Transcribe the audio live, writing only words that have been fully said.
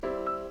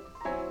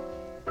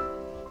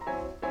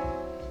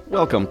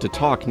Welcome to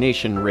Talk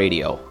Nation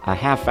Radio, a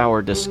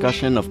half-hour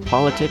discussion of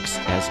politics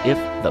as if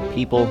the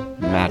people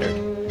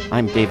mattered.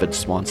 I'm David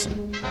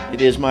Swanson.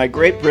 It is my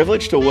great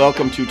privilege to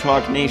welcome to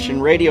Talk Nation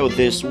Radio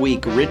this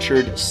week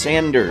Richard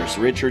Sanders.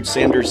 Richard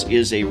Sanders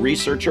is a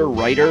researcher,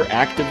 writer,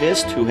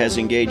 activist who has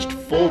engaged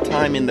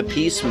full-time in the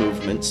peace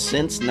movement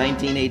since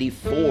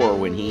 1984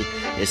 when he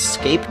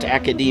escaped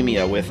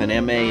academia with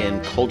an MA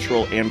in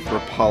cultural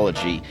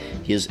anthropology.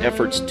 His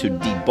efforts to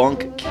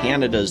debunk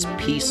Canada's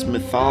peace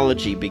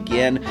mythology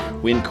began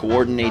when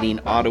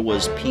coordinating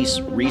Ottawa's Peace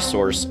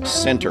Resource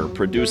Centre,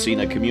 producing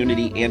a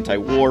community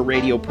anti-war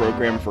radio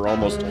program for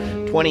almost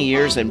 20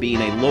 years and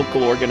being a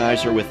local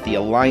organizer with the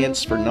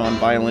Alliance for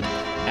Nonviolent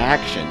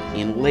Action.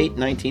 In late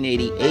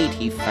 1988,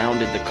 he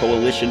founded the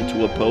coalition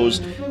to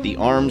oppose the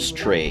arms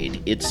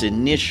trade. Its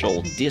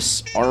initial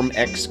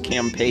DisArmX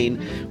campaign,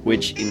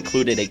 which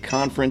included a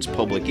conference,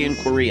 public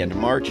inquiry, and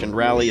march and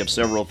rally of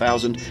several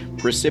thousand,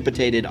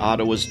 precipitated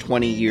Ottawa's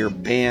 20-year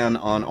ban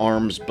on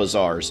arms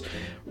bazaars.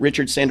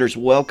 Richard Sanders,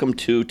 welcome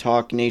to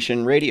Talk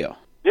Nation Radio.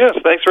 Yes,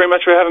 thanks very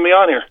much for having me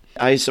on here.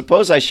 I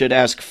suppose I should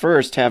ask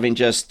first, having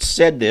just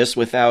said this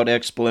without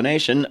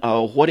explanation,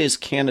 what is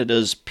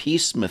Canada's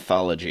peace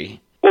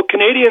mythology? Well,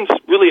 Canadians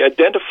really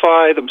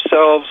identify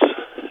themselves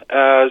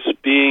as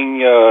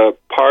being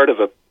part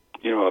of a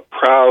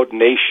proud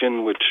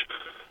nation which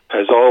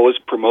has always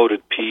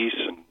promoted peace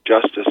and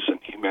justice and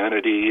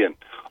humanity and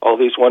all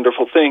these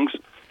wonderful things.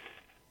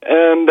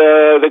 And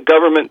the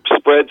government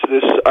spreads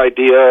this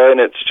idea,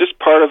 and it's just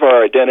part of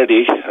our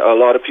identity. A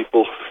lot of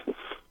people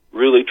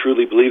really,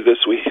 truly believe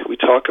this. We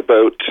talk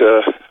about,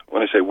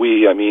 when I say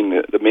we, I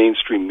mean the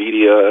mainstream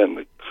media and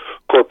the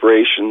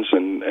corporations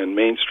and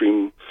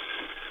mainstream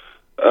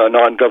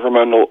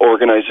non-governmental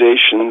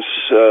organizations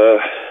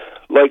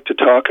like to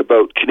talk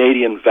about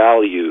Canadian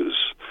values.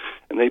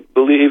 And they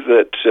believe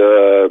that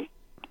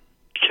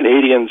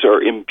Canadians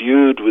are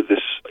imbued with this.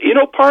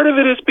 Part of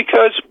it is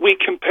because we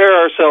compare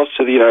ourselves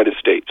to the United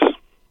States.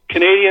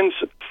 Canadians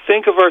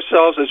think of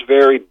ourselves as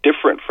very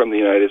different from the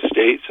United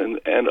States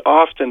and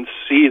often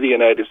see the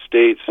United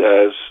States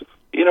as,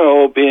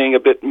 being a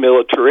bit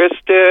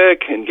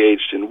militaristic,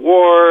 engaged in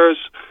wars.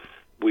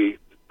 We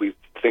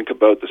think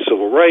about the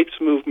civil rights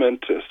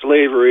movement,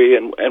 slavery,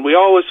 and we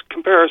always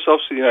compare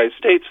ourselves to the United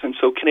States. And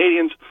so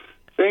Canadians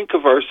think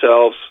of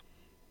ourselves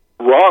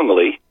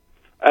wrongly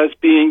as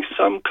being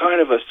some kind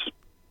of a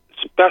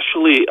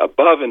especially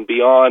above and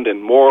beyond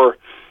and more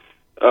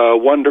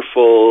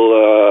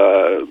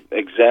wonderful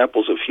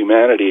examples of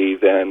humanity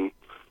than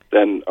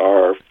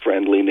our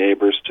friendly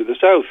neighbors to the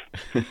south.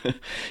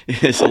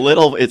 It's a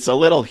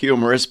little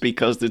humorous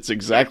because it's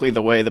exactly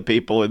the way the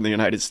people in the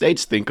United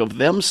States think of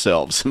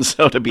themselves, and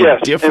so to be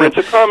different. And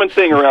it's a common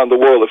thing around the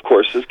world, of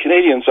course. As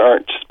Canadians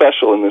aren't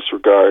special in this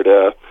regard.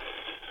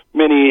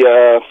 Many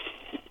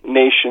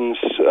nations,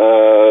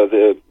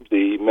 the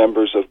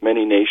members of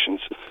many nations,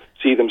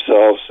 see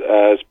themselves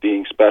as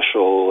being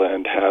special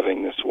and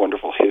having this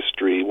wonderful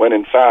history, when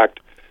in fact,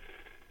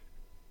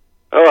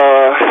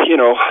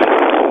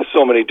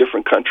 so many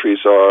different countries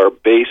are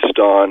based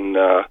on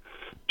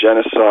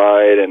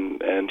genocide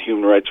and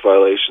human rights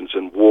violations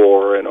and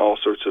war and all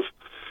sorts of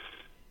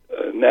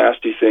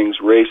nasty things,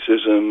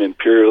 racism,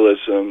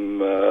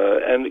 imperialism,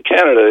 and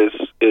Canada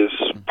is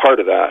part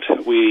of that.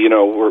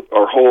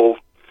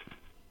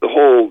 The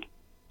whole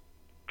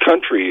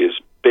country is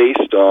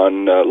based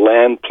on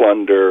land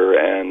plunder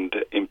and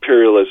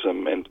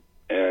imperialism and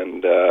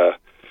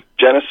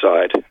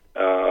genocide.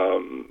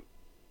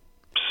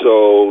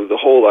 So the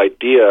whole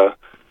idea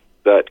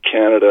that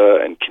Canada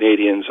and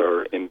Canadians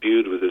are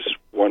imbued with this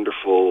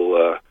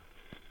wonderful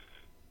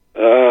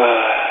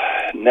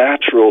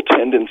natural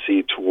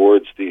tendency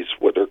towards these,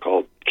 what are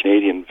called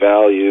Canadian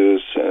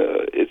values,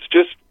 it's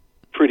just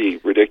pretty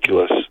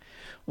ridiculous.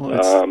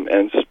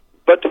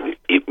 But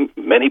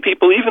many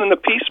people, even in the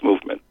peace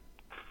movement,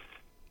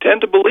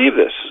 tend to believe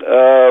this.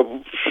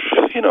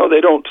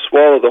 They don't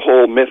swallow the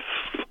whole myth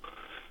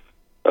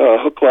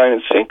hook, line,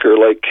 and sinker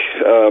like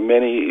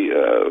many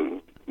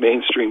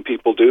mainstream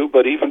people do,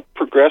 but even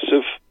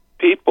progressive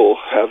people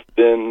have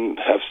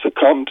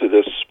succumbed to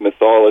this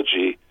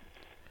mythology.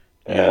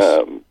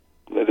 Yes.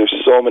 There's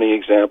so many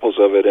examples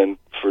of it, and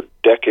for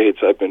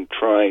decades I've been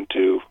trying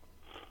to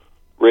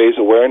raise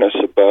awareness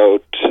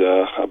about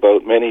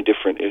many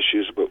different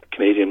issues, about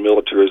Canadian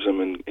militarism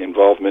and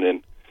involvement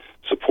in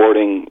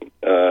supporting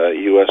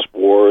U.S.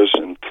 wars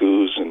and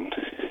coups and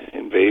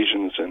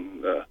invasions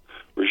and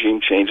regime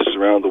changes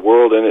around the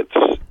world, and it's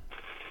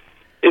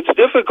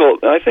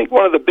difficult. I think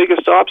one of the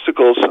biggest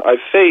obstacles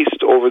I've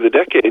faced over the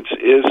decades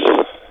is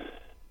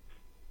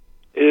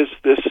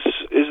this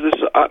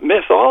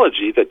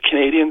mythology that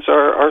Canadians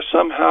are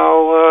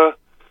somehow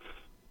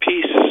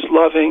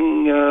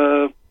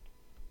peace-loving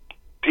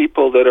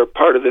people that are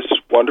part of this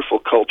wonderful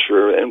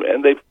culture,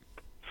 and they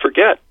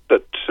forget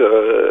that,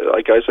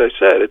 like as I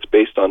said, it's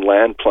based on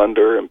land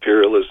plunder,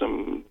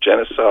 imperialism,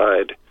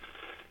 genocide,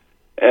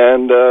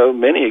 and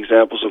many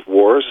examples of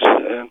wars,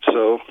 and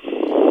so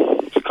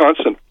it's a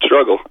constant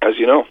struggle, as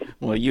you know.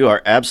 Well, you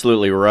are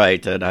absolutely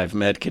right. And I've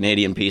met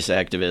Canadian peace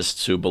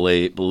activists who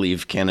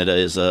believe Canada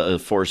is a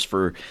force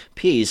for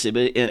peace, and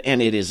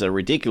it is a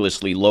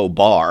ridiculously low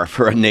bar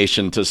for a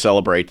nation to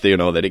celebrate,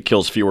 that it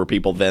kills fewer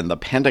people than the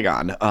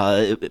Pentagon.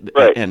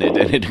 Right. And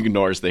it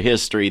ignores the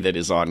history that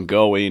is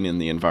ongoing in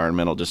the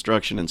environmental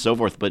destruction and so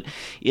forth. But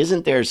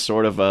isn't there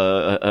sort of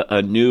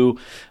a new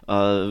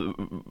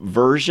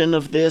version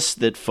of this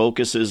that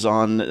focuses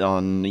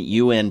on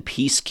UN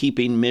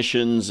peacekeeping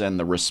missions and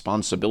the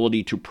responsibility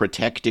to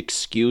protect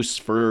excuse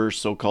for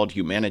so-called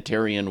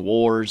humanitarian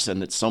wars, and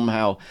that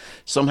somehow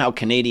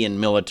Canadian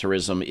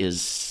militarism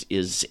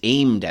is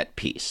aimed at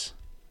peace?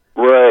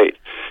 Right.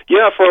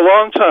 Yeah, for a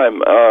long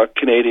time,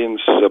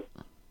 Canadians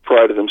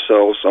prided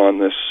themselves on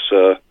this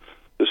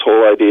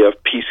whole idea of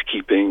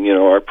peacekeeping.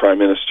 Our Prime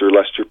Minister,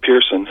 Lester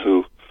Pearson,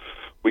 who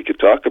we could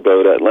talk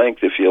about at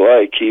length if you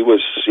like, he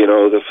was,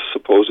 the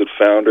supposed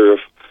founder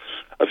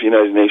of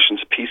United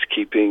Nations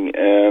peacekeeping,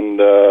 and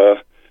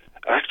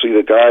actually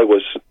the guy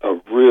was a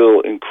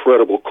real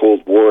incredible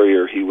Cold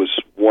Warrior. He was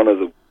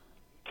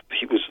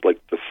like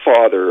the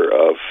father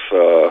of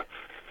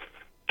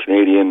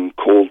Canadian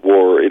Cold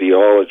War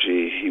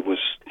ideology. He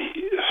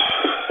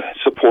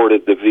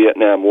supported the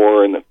Vietnam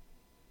War in the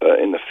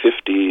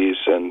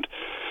 50s, and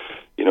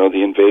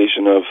the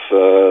invasion of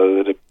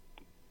the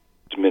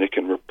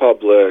Dominican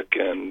Republic,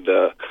 and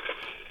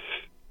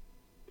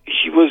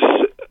he was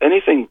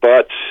anything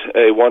but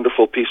a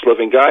wonderful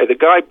peace-loving guy.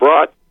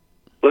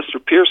 Lester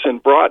Pearson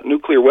brought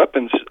nuclear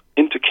weapons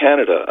into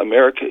Canada.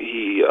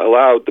 He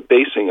allowed the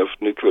basing of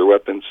nuclear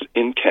weapons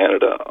in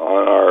Canada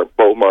on our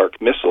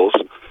Beaumark missiles.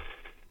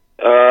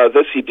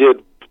 This he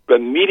did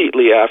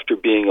immediately after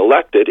being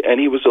elected, and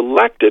he was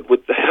elected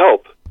with the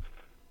help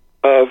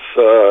of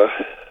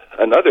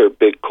another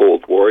big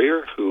Cold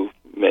Warrior who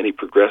many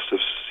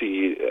progressives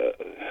see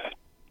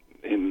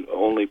in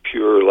only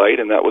pure light,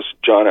 and that was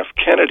John F.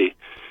 Kennedy.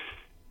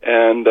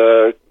 And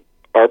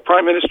our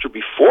Prime Minister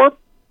before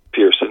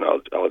Pearson, I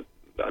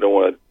don't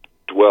want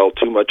to dwell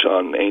too much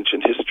on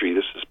ancient history.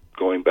 This is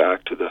going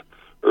back to the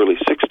early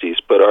 60s,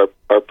 but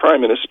our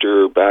Prime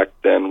Minister back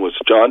then was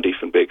John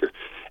Diefenbaker,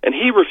 and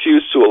he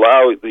refused to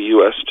allow the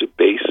U.S. to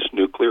base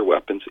nuclear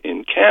weapons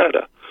in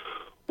Canada.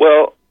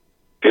 Well,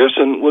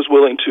 Pearson was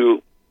willing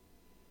to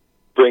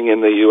bring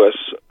in the U.S.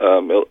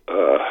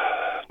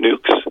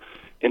 Nukes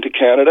into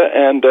Canada,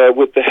 and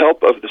with the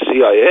help of the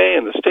CIA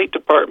and the State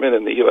Department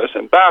and the U.S.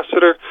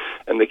 Ambassador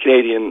and the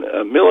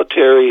Canadian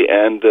military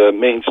and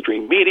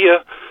mainstream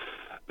media,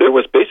 there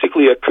was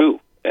basically a coup.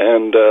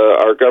 And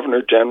our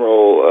Governor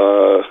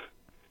General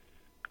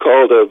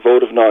called a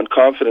vote of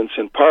non-confidence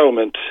in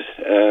Parliament,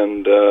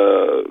 and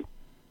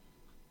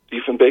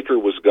Diefenbaker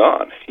was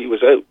gone. He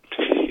was out.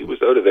 He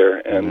was out of there,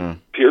 and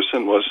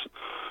Pearson was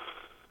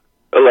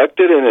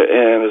elected, and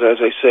as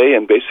I say,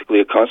 in basically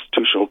a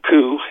constitutional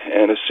coup.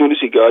 And as soon as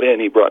he got in,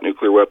 he brought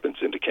nuclear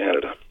weapons into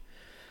Canada.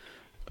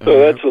 So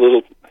that's a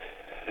little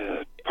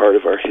part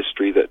of our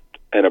history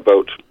and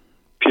about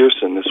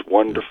Pearson, this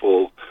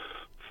wonderful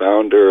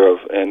founder of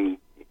and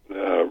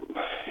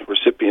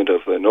recipient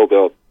of the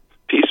Nobel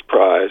Peace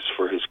Prize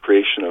for his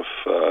creation of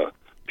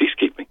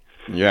peacekeeping,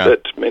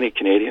 that many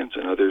Canadians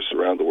and others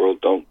around the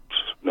world don't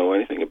know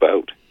anything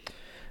about.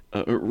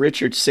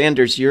 Richard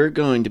Sanders, you're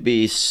going to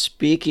be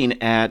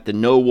speaking at the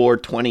No War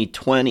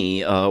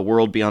 2020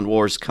 World Beyond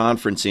Wars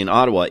conference in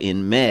Ottawa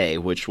in May,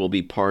 which will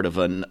be part of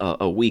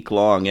a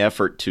week-long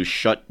effort to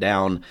shut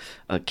down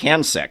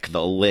CANSEC,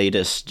 the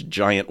latest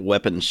giant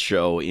weapons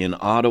show in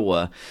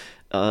Ottawa.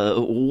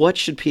 What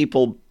should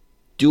people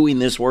doing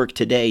this work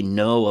today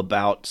know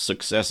about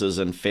successes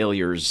and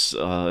failures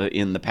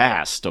in the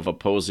past of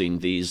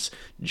opposing these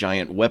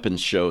giant weapons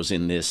shows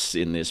in this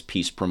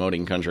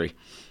peace-promoting country?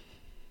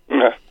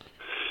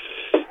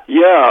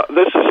 Yeah,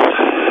 this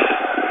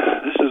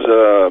is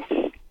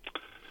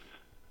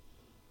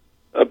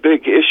a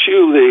big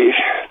issue. The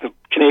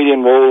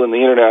Canadian role in the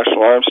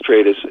international arms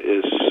trade is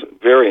a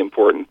very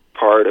important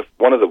part of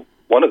one of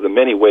the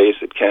many ways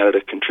that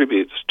Canada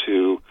contributes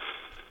to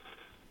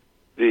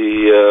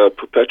the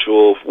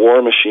perpetual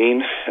war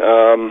machine.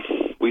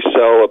 We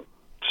sell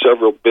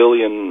several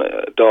 $billion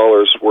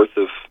worth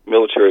of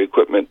military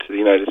equipment to the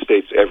United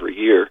States every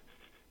year.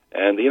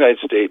 And the United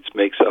States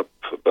makes up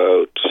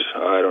about,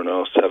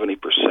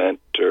 70%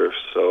 or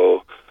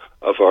so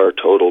of our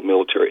total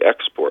military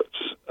exports.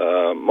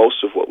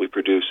 Most of what we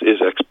produce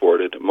is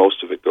exported.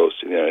 Most of it goes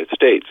to the United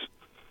States,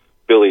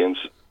 billions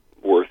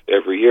worth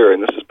every year.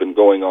 And this has been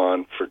going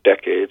on for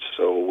decades.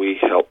 So we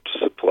helped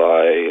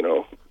supply,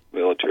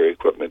 military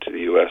equipment to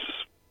the U.S.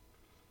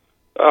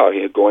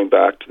 Going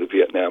back to the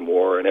Vietnam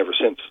War and ever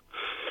since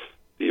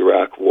the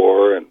Iraq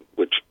War, and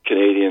which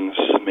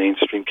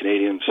mainstream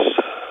Canadians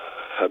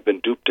have been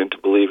duped into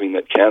believing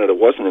that Canada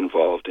wasn't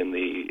involved in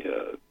the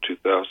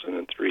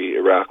 2003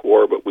 Iraq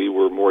War, but we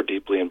were more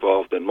deeply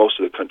involved than most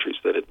of the countries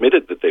that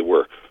admitted that they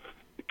were.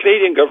 The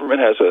Canadian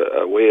government has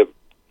a way of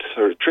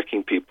sort of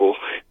tricking people.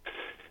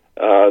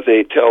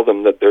 They tell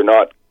them that they're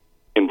not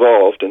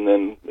involved, and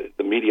then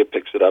the media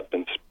picks it up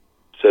and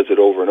says it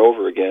over and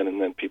over again,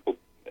 and then people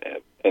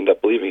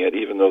believing it,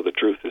 even though the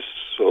truth is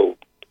so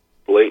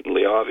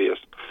blatantly obvious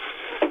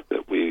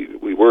that we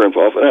were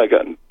involved. And I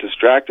got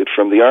distracted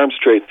from the arms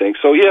trade thing.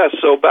 So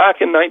so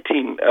back in late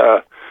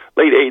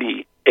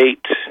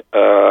 '88,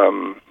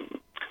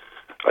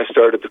 I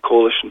started the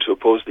coalition to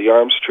oppose the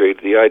arms trade.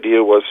 The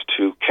idea was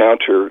to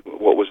counter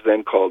what was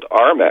then called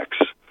Armex,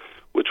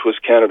 which was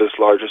Canada's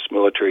largest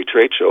military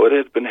trade show. It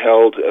had been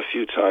held a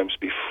few times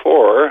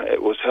before.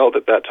 It was held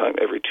at that time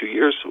every 2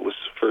 years. It was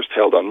first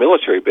held on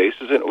military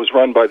bases, and it was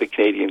run by the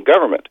Canadian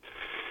government.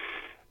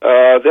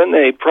 Then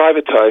they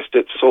privatized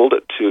it, sold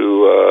it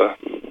to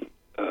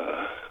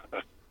a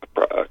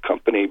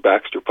company,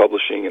 Baxter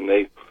Publishing, and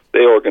they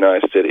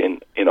organized it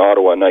in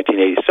Ottawa in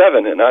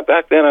 1987. And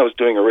back then I was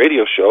doing a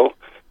radio show,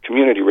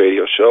 community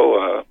radio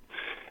show,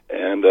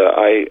 and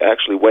I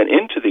actually went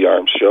into the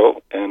arms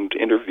show and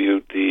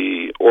interviewed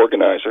the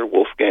organizer,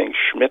 Wolfgang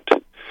Schmidt,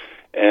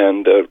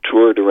 and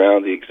toured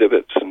around the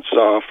exhibits and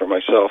saw for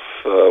myself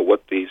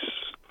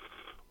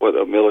what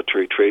a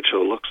military trade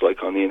show looks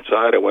like on the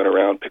inside. I went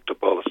around, picked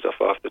up all the stuff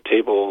off the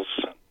tables.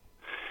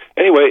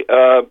 Anyway,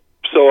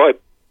 so I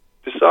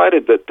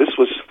decided that this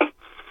was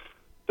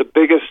the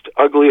biggest,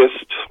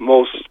 ugliest,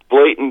 most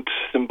blatant,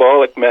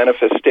 symbolic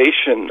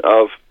manifestation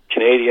of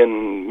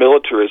Canadian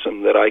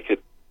militarism that I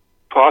could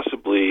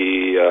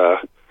possibly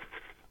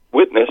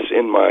witness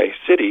in my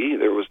city.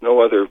 There was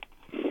no other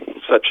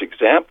such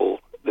example.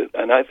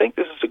 And I think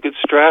this is a good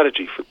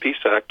strategy for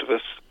peace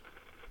activists,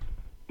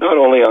 not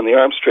only on the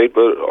arms trade,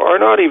 or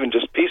not even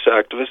just peace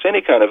activists,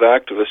 any kind of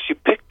activists. You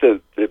pick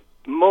the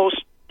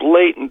most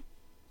blatant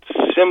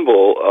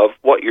symbol of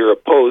what you're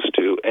opposed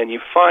to, and you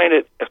find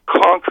it a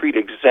concrete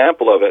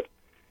example of it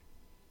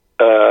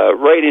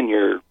right in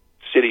your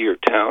city or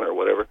town or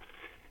whatever,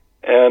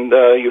 and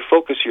you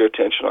focus your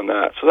attention on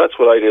that. So that's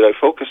what I did. I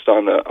focused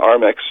on the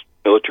Armex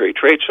military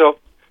trade show,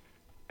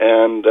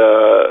 and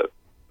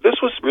this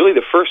was really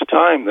the first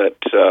time that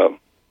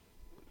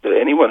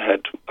anyone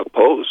had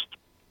opposed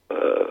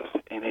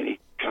in any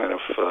kind of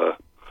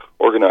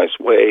organized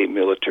way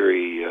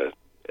military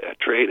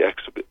trade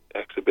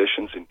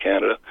exhibitions in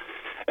Canada.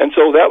 And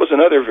so that was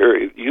another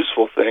very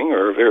useful thing,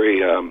 or a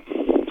very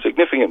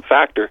significant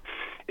factor,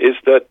 is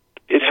that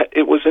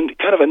it was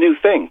kind of a new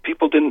thing.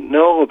 People didn't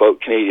know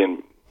about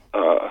Canadian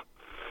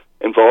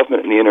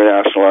involvement in the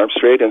international arms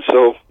trade, and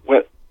so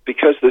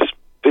because this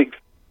big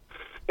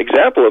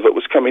example of it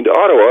was coming to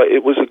Ottawa,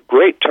 it was a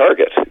great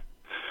target.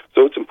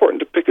 So it's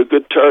important to pick a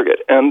good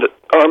target, and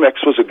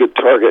Armex was a good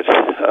target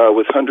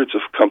with hundreds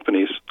of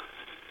companies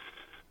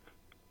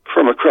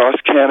from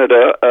across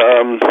Canada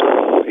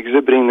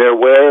exhibiting their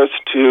wares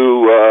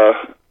to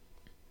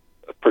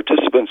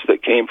participants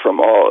that came from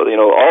all of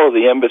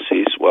the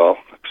embassies, well,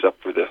 except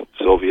for the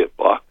Soviet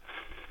bloc,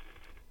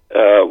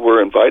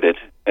 were invited,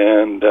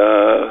 and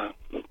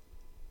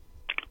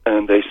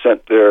they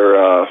sent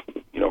their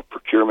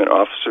procurement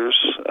officers.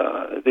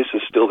 This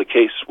is still the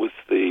case with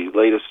the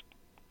latest.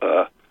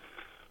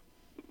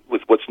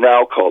 With what's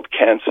now called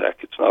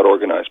CANSEC. It's not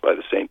organized by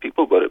the same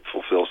people, but it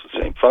fulfills the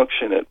same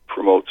function. It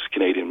promotes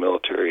Canadian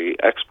military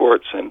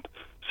exports and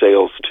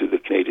sales to the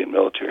Canadian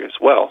military as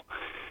well.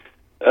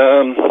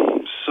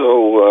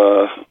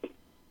 So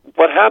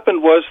what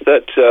happened was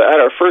that at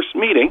our first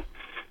meeting,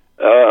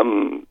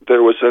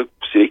 there was a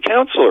city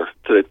councillor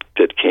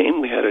that came.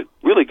 We had a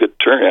really good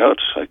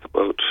turnout, like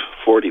about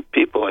 40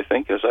 people, I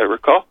think, as I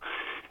recall,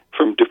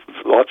 from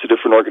lots of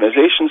different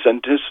organizations,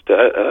 and just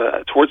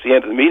towards the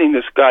end of the meeting,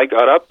 this guy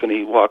got up and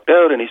he walked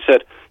out, and he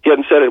said, he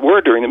hadn't said a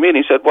word during the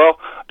meeting. He said, "Well,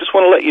 I just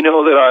want to let you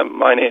know that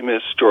my name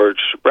is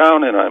George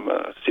Brown, and I'm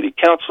a city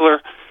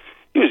councillor."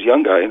 He was a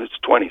young guy in his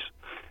 20s,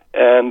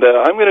 and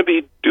I'm going to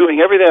be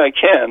doing everything I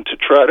can to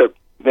try to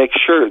make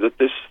sure that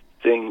this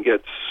thing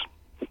gets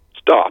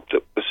stopped.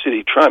 That the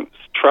city try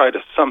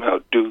to somehow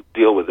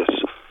deal with this.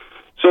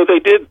 So they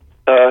did.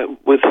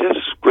 With his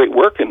great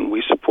work, and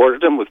we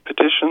supported him with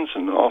petitions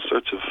and all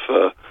sorts of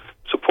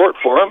support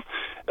for him.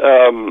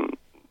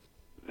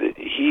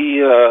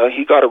 He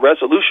got a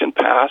resolution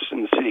passed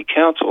in the city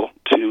council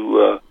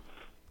to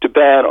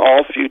ban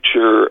all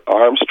future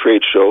arms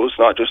trade shows,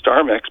 not just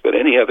Armex, but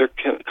any other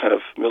kind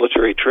of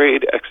military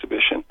trade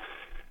exhibition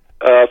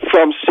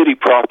from city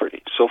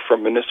property, so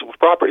from municipal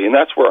property, and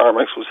that's where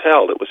Armex was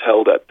held. It was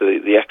held at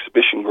the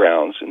exhibition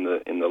grounds in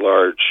the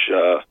large.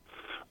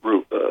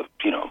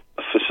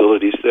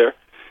 Facilities there,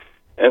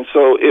 and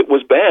so it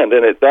was banned,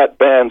 and that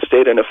ban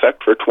stayed in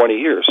effect for 20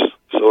 years.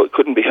 So it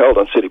couldn't be held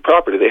on city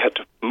property. They had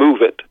to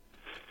move it,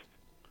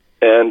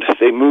 and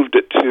they moved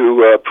it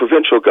to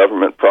provincial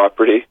government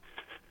property,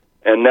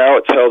 and now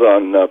it's held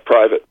on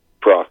private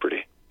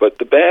property. But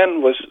the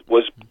ban was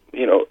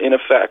in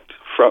effect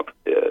from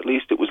at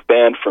least it was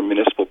banned from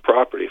municipal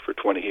property for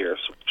 20 years,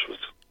 which was.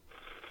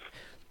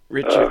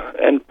 Richard.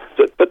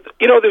 But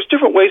there's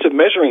different ways of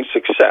measuring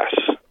success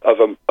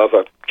of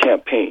a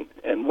campaign,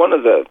 and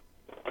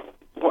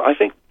I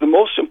think the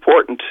most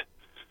important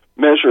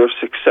measure of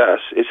success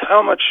is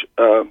how much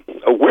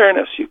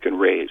awareness you can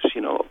raise.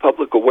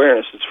 Public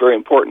awareness is very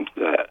important.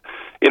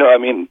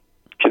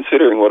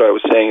 Considering what I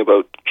was saying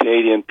about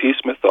Canadian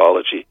peace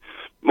mythology,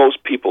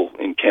 most people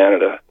in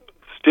Canada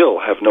still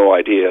have no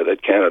idea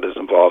that Canada's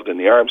involved in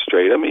the arms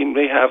trade. I mean,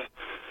 they have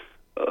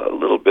a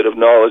little bit of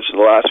knowledge in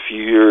the last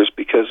few years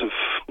because of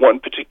one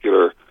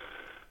particular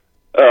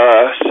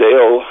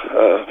sale,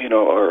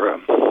 or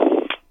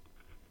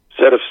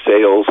set of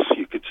sales,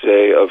 you could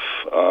say, of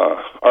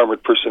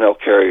armored personnel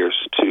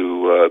carriers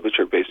to which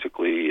are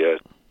basically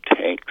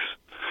tanks,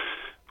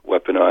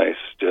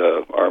 weaponized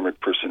armored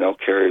personnel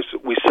carriers.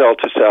 We sell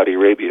to Saudi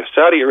Arabia.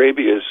 Saudi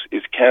Arabia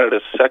is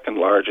Canada's second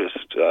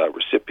largest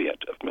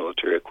recipient of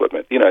military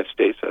equipment. The United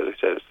States, as I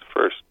said, is the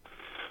first.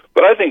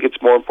 But I think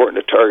it's more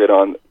important to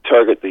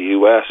target the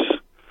U.S.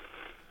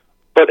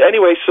 But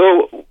anyway,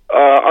 so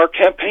our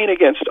campaign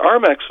against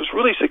Armex was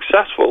really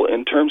successful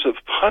in terms of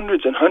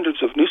hundreds and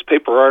hundreds of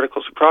newspaper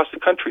articles across the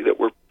country that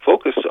were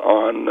focused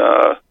on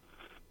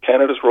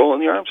Canada's role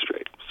in the arms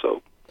trade.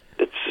 So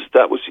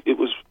it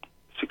was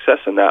success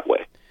in that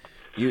way.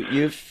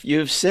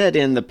 You've said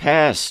in the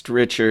past,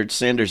 Richard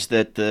Sanders,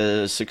 that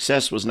the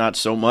success was not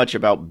so much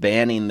about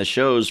banning the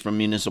shows from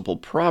municipal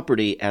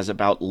property as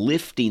about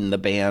lifting the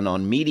ban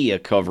on media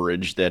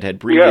coverage that had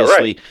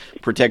previously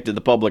protected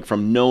the public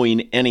from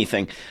knowing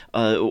anything.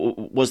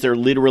 Was there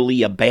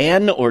literally a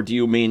ban, or do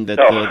you mean that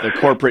the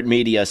corporate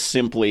media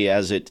simply,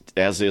 as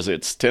is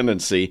its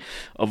tendency,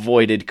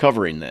 avoided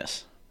covering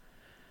this?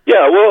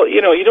 Yeah, well,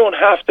 you don't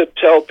have to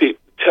tell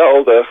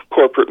the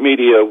corporate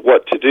media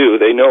what to do.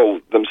 They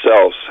know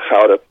themselves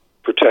how to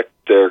protect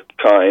their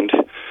kind,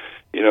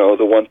 the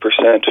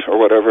 1% or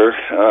whatever.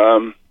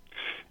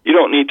 You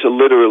don't need to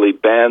literally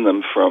ban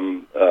them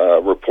from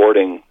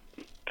reporting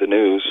the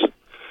news.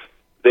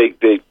 They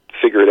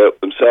figure it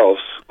out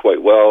themselves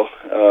quite well,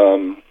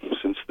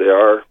 since they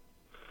are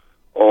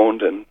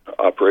owned and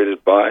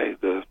operated by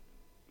the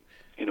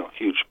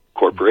huge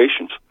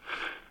corporations.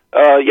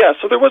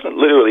 So there wasn't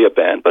literally a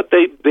ban, but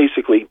they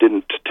basically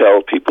didn't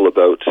tell people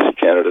about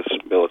Canada's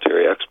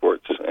military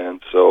exports.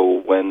 And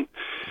so when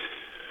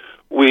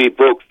we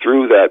broke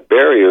through that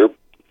barrier,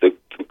 the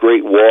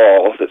great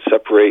wall that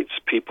separates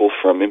people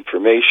from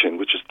information,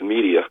 which is the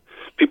media,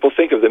 people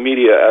think of the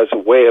media as a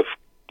way of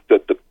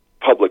that the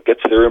public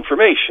gets their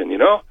information,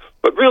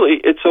 but really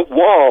it's a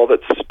wall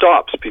that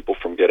stops people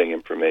from getting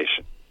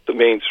information. The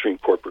mainstream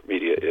corporate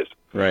media is.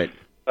 Right.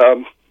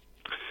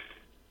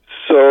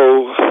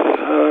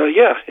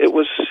 It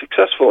was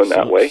successful in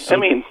that way.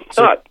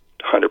 Not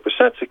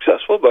 100%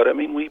 successful, but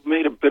we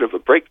made a bit of a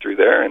breakthrough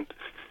there. And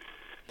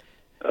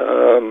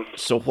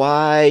so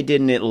why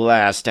didn't it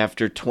last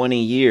after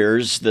 20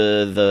 years?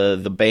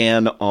 The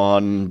ban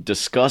on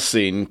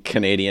discussing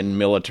Canadian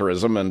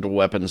militarism and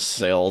weapons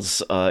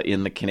sales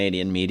in the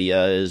Canadian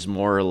media is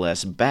more or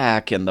less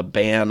back, and the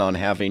ban on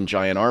having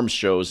giant arms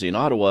shows in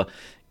Ottawa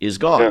is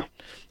gone.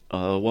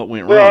 Yeah. What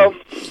went wrong?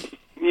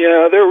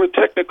 Well, there were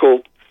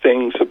technical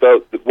things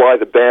about why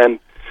the ban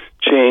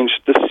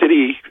changed. The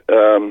city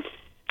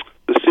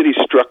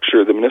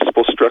structure, the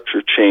municipal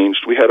structure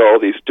changed. We had all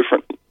these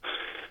different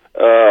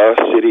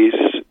cities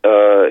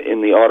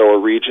in the Ottawa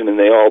region, and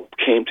they all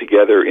came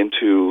together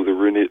into the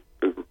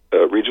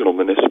regional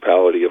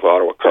municipality of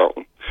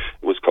Ottawa-Carleton,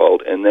 it was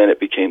called, and then it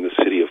became the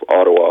city of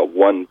Ottawa,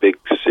 one big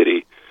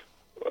city,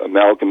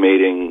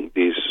 amalgamating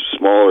these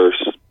smaller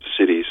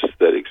cities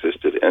that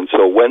existed. And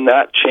so when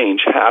that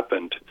change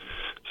happened,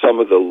 some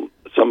of the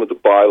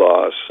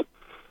bylaws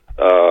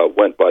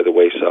went by the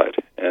wayside,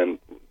 and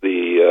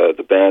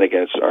the ban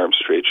against arms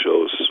trade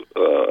shows,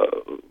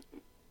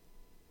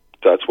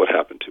 that's what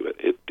happened to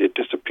it. It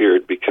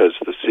disappeared because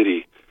the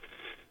city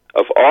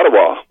of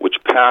Ottawa, which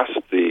passed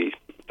the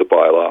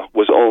bylaw,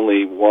 was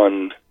only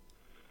one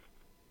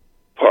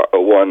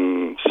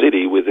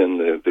city within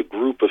the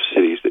group of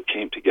cities that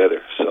came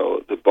together.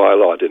 So the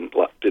bylaw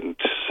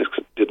didn't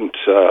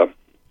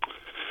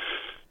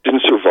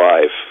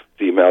survive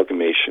the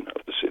amalgamation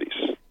of the cities.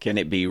 Can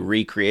it be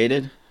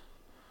recreated?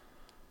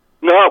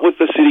 Not with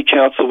the city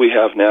council we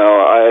have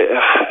now.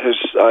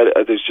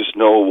 There's just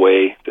no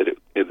way that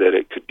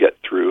it could get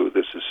through.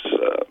 This is,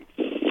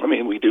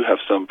 we do have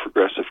some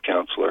progressive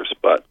councillors,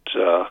 but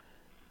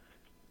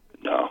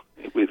no,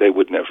 they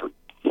would never.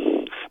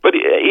 But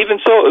even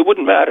so, it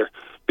wouldn't matter,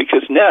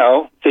 because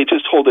now they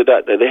just hold it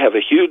at that they have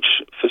a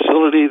huge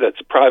facility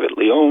that's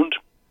privately owned.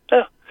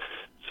 Yeah.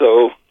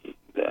 So,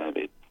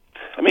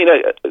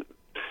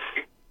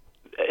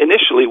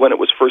 initially when it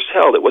was first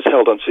held, it was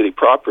held on city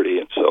property,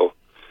 and so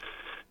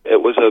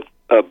it was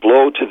a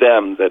blow to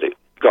them that it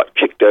got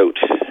kicked out,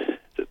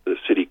 that the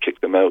city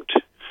kicked them out.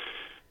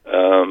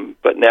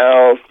 But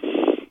now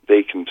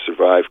they can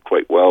survive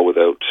quite well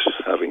without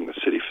having the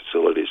city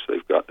facilities.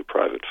 They've got the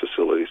private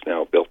facilities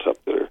now built up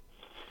that are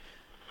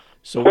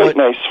quite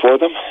nice for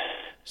them.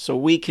 So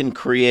we can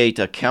create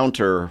a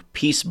counter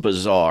peace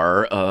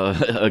bazaar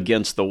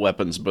against the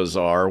weapons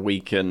bazaar. We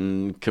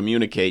can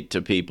communicate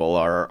to people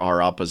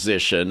our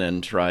opposition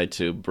and try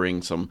to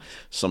bring some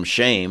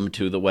shame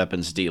to the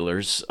weapons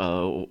dealers.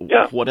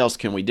 What else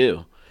can we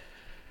do?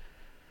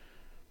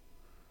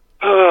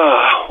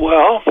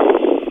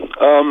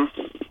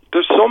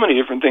 There's so many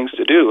different things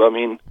to do.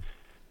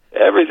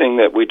 Everything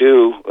that we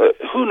do,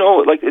 who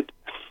knows?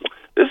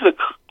 this is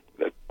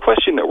a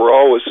question that we're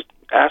always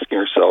asking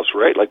ourselves,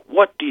 right? Like,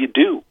 what do you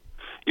do?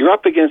 You're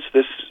up against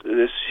this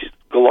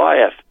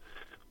Goliath.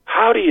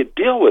 How do you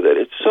deal with it?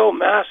 It's so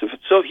massive.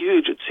 It's so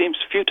huge. It seems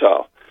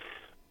futile.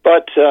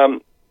 But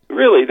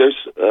really,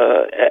 there's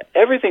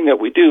everything that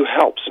we do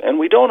helps, and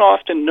we don't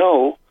often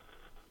know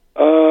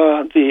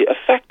the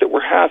effect that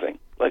we're having.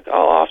 Like,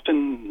 I'll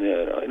often,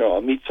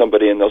 I'll meet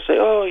somebody and they'll say,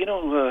 "Oh,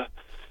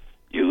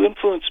 you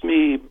influenced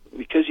me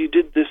because you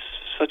did this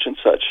such and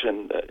such,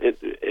 and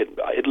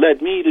it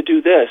led me to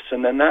do this,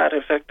 and then that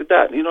affected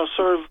that."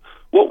 Sort of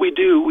what we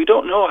do, we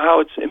don't know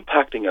how it's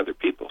impacting other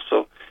people.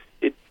 So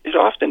it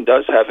often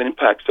does have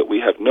impacts that we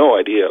have no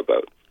idea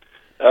about.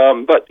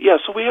 But yeah,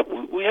 so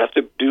we have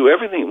to do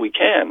everything we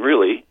can,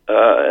 really,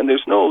 and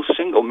there's no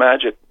single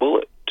magic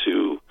bullet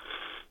to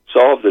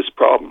solve this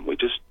problem. We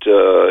just,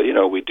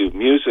 we do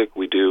music,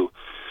 we do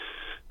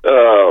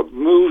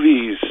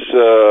movies,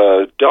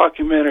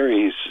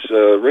 documentaries,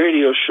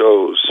 radio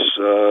shows,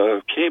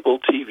 cable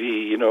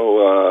TV,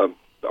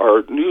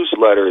 our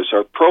newsletters,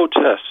 our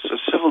protests,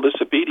 civil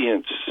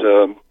disobedience,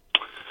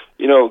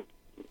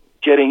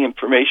 getting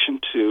information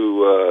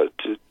to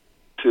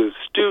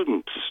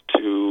students,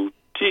 to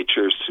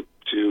teachers,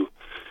 to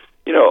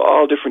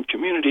all different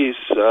communities,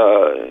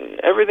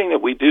 everything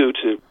that we do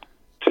to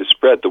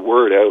spread the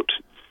word out,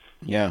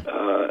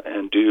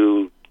 and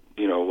do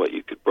what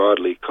you could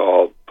broadly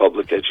call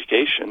public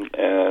education.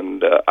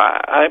 And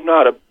I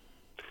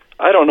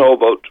don't know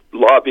about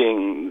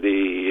lobbying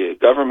the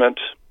government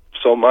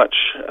so much.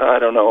 I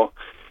don't know.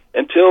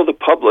 Until the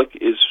public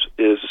is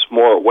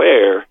more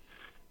aware,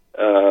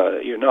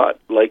 you're not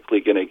likely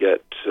going to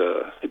get...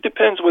 it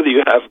depends whether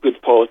you have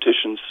good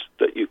politicians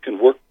that you can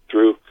work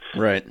through.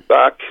 Right.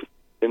 Back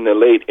in the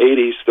late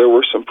 80s, there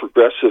were some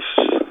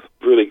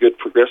really good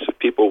progressive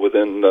people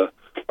within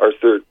our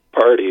third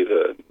party,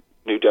 the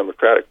New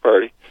Democratic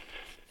Party.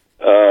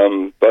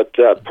 But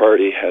that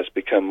party has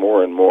become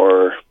more and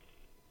more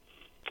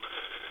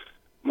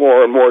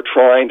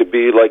trying to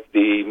be like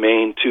the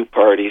main two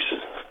parties,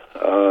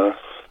 the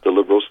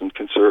Liberals and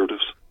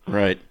Conservatives.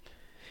 Right.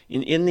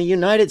 In the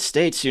United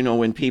States,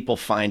 when people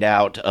find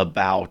out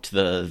about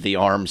the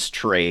arms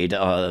trade,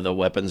 the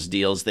weapons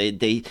deals,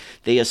 they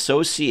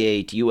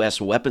associate U.S.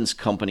 weapons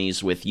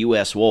companies with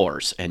U.S.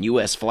 wars and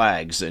U.S.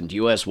 flags and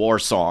U.S. war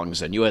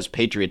songs and U.S.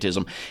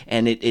 patriotism.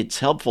 And it's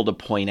helpful to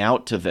point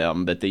out to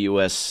them that the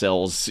U.S.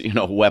 sells,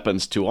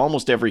 weapons to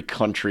almost every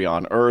country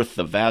on earth,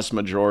 the vast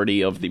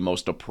majority of the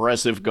most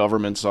oppressive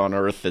governments on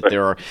earth, that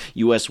there are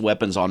U.S.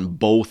 weapons on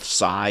both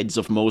sides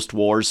of most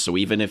wars. So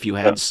even if you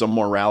had some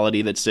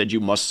morality that said you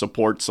must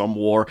support some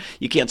war,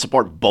 you can't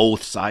support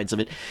both sides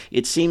of it.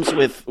 It seems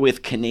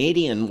with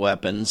Canadian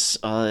weapons,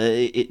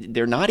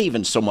 they're not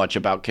even so much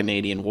about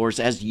Canadian wars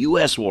as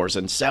U.S. wars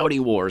and Saudi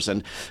wars,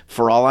 and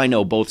for all I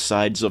know, both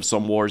sides of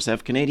some wars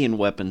have Canadian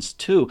weapons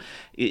too.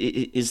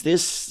 Is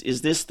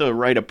this the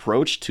right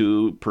approach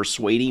to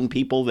persuading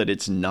people that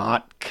it's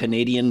not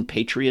Canadian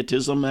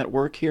patriotism at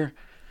work here?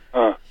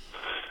 Well,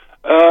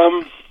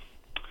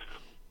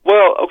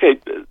 okay,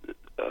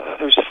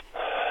 there's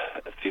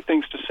a few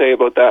things to say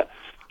about that.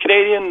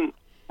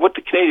 What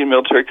the Canadian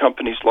military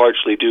companies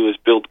largely do is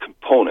build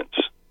components,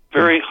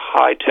 very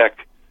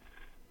high-tech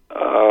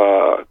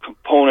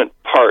component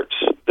parts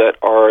that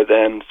are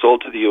then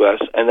sold to the U.S.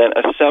 and then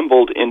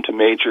assembled into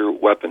major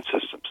weapon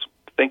systems.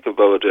 Think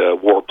about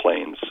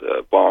warplanes,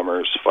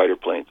 bombers, fighter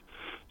planes.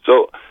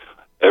 So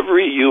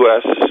every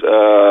U.S.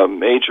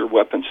 Major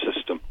weapon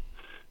system,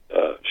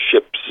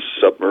 ships,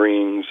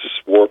 submarines,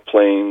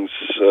 warplanes,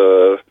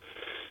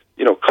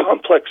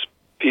 complex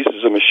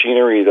pieces of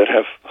machinery that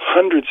have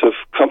hundreds of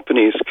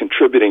companies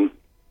contributing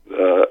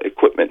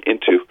equipment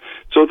into.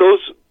 So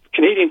those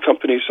Canadian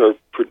companies are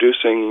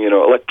producing,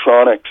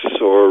 electronics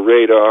or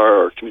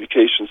radar or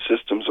communication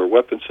systems or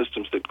weapon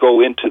systems that go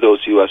into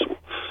those U.S.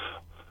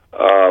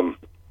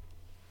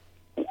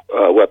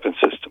 Weapon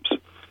systems.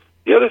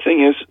 The other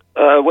thing is,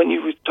 when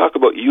you talk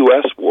about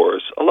U.S.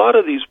 wars, a lot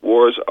of these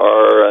wars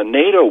are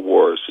NATO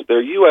wars.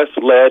 They're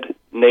U.S.-led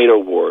NATO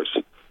wars.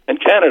 And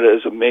Canada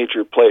is a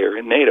major player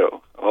in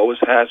NATO, always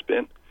has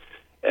been.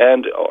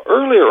 And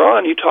earlier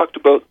on, you talked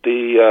about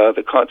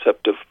the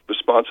concept of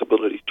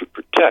responsibility to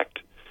protect,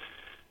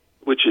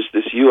 which is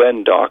this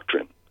UN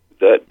doctrine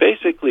that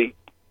basically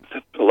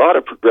a lot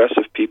of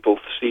progressive people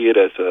see it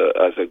as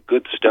a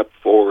good step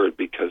forward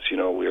because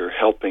we're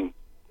helping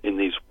in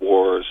these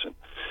wars and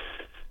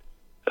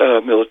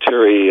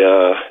military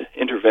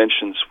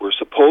interventions. Were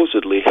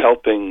supposedly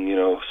helping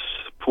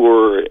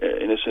poor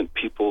innocent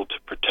people to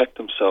protect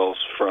themselves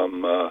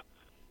from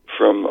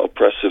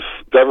oppressive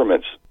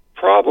governments.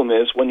 Problem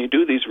is, when you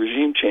do these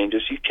regime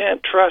changes, you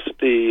can't trust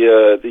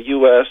the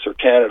U.S. or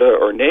Canada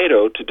or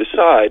NATO to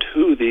decide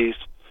who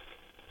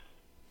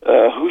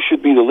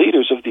should be the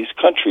leaders of these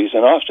countries,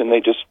 and often they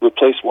just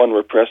replace one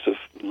repressive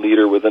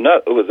leader with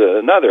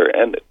another.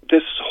 And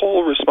this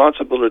whole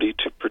responsibility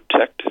to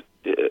protect,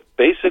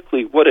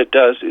 basically, what it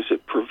does is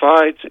it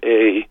provides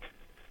a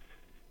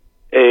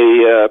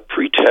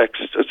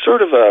pretext,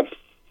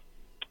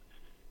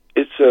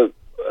 it's a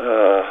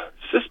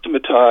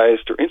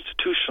systematized or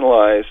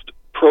institutionalized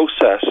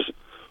process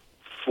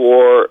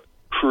for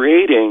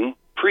creating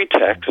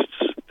pretexts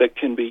that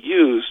can be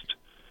used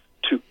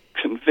to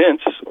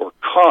convince or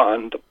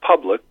con the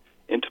public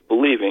into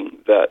believing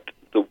that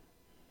the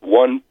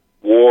one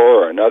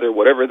war or another,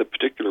 whatever the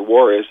particular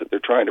war is that they're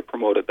trying to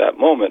promote at that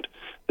moment,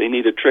 they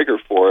need a trigger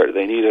for it,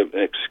 they need an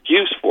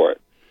excuse for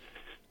it.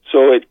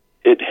 So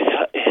it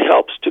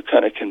helps to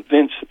kind of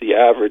convince the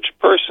average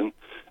person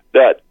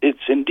that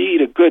it's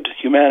indeed a good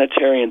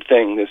humanitarian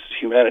thing, this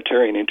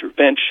humanitarian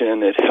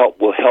intervention.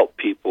 Will help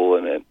people,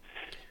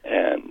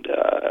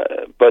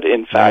 but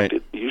in fact,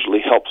 It usually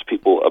helps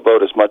people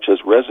about as much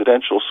as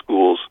residential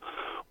schools,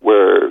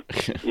 where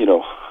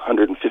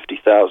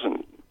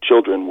 150,000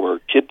 children were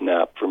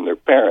kidnapped from their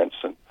parents,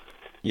 and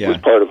it was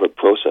part of a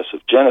process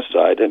of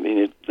genocide. I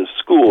mean, the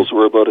schools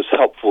were about as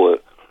helpful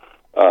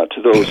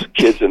to those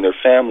kids and their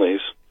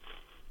families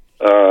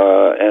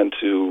and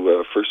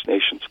to First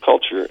Nations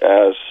culture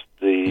as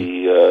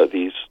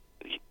these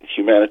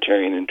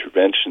humanitarian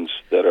interventions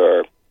that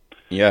are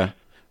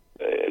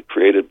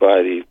created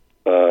by the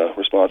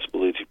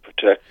Responsibility to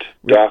Protect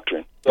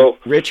doctrine. So,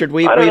 Richard,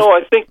 I don't know.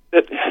 I think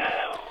that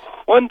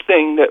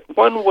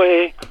one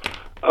way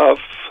of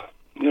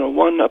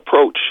one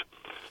approach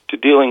to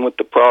dealing with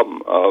the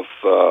problem of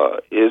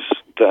is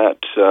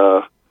that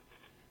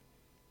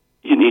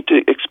you need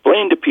to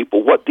explain to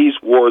people what these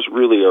wars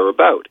really are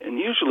about. And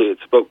usually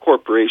it's about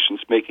corporations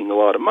making a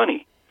lot of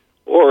money,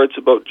 or it's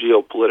about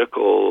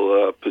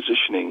geopolitical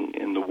positioning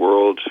in the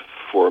world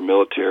for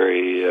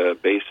military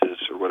bases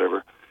or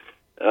whatever.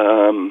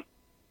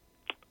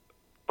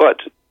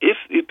 But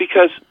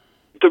because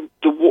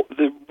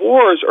the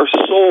wars are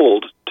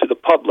sold to the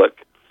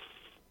public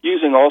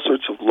using all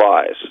sorts of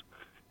lies.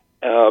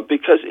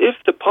 Because if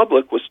the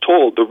public was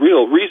told the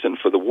real reason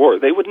for the war,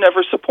 they would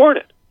never support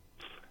it.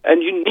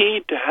 And you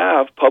need to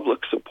have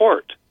public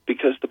support,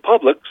 because the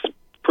public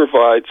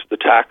provides the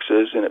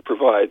taxes and it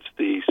provides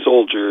the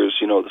soldiers.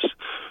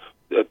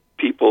 The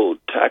people,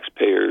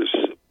 taxpayers,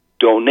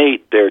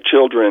 donate their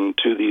children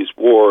to these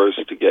wars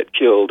to get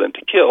killed and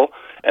to kill,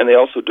 and they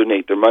also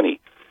donate their money,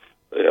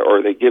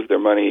 or they give their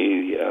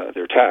money,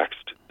 they're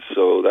taxed.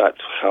 So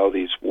that's how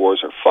these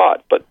wars are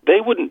fought. But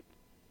they wouldn't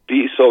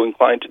be so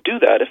inclined to do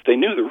that if they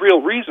knew the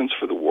real reasons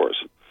for the wars.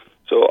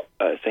 So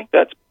I think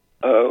that's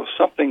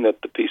something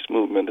that the peace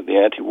movement and the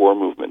anti-war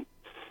movement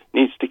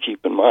needs to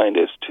keep in mind,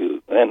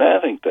 and I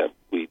think that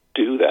we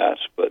do that,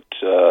 but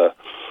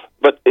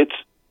it's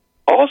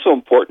also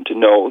important to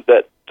know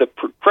that the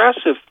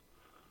progressive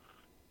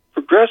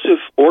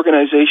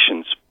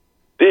organizations,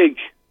 big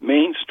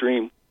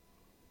mainstream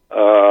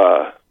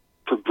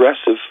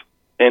progressive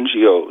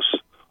NGOs,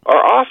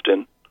 are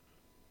often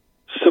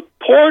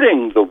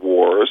supporting the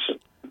wars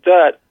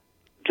that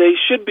they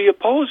should be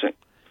opposing.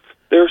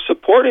 They're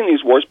supporting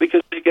these wars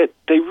because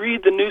they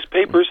read the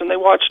newspapers and they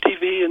watch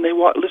TV and they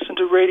listen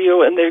to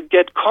radio, and they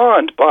get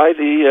conned by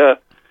the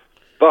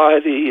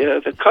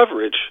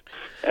coverage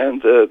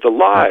and the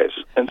lies,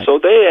 and so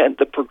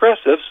the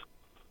progressives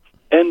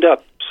end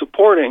up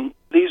supporting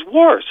these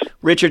wars.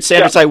 Richard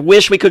Sanders, I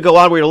wish we could go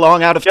on. We're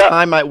long out of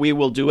time. We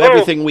will do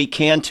everything we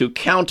can to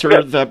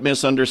counter the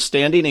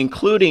misunderstanding,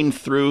 including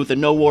through the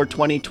No War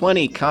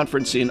 2020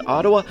 conference in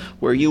Ottawa,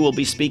 where you will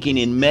be speaking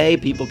in May.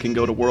 People can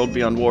go to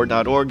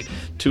worldbeyondwar.org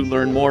to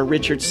learn more.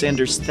 Richard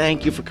Sanders,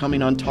 thank you for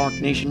coming on Talk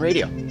Nation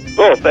Radio.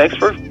 Oh, thanks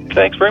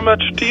very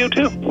much to you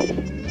too.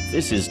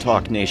 This is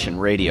Talk Nation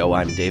Radio.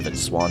 I'm David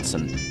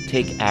Swanson.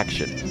 Take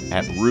action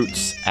at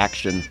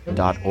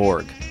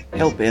rootsaction.org.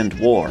 Help end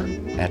war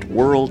at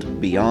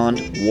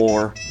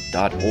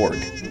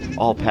worldbeyondwar.org.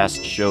 All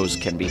past shows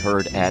can be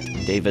heard at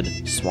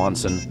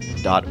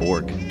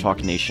davidswanson.org.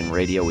 Talk Nation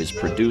Radio is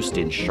produced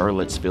in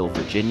Charlottesville,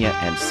 Virginia,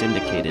 and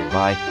syndicated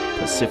by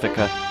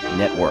Pacifica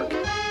Network.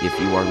 If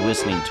you are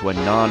listening to a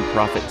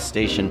non-profit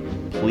station,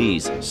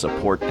 please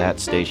support that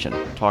station.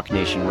 Talk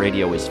Nation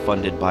Radio is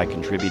funded by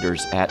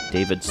contributors at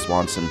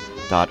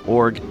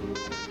davidswanson.org.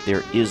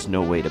 There is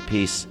no way to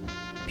peace.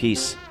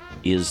 Peace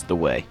is the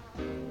way.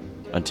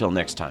 Until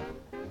next time.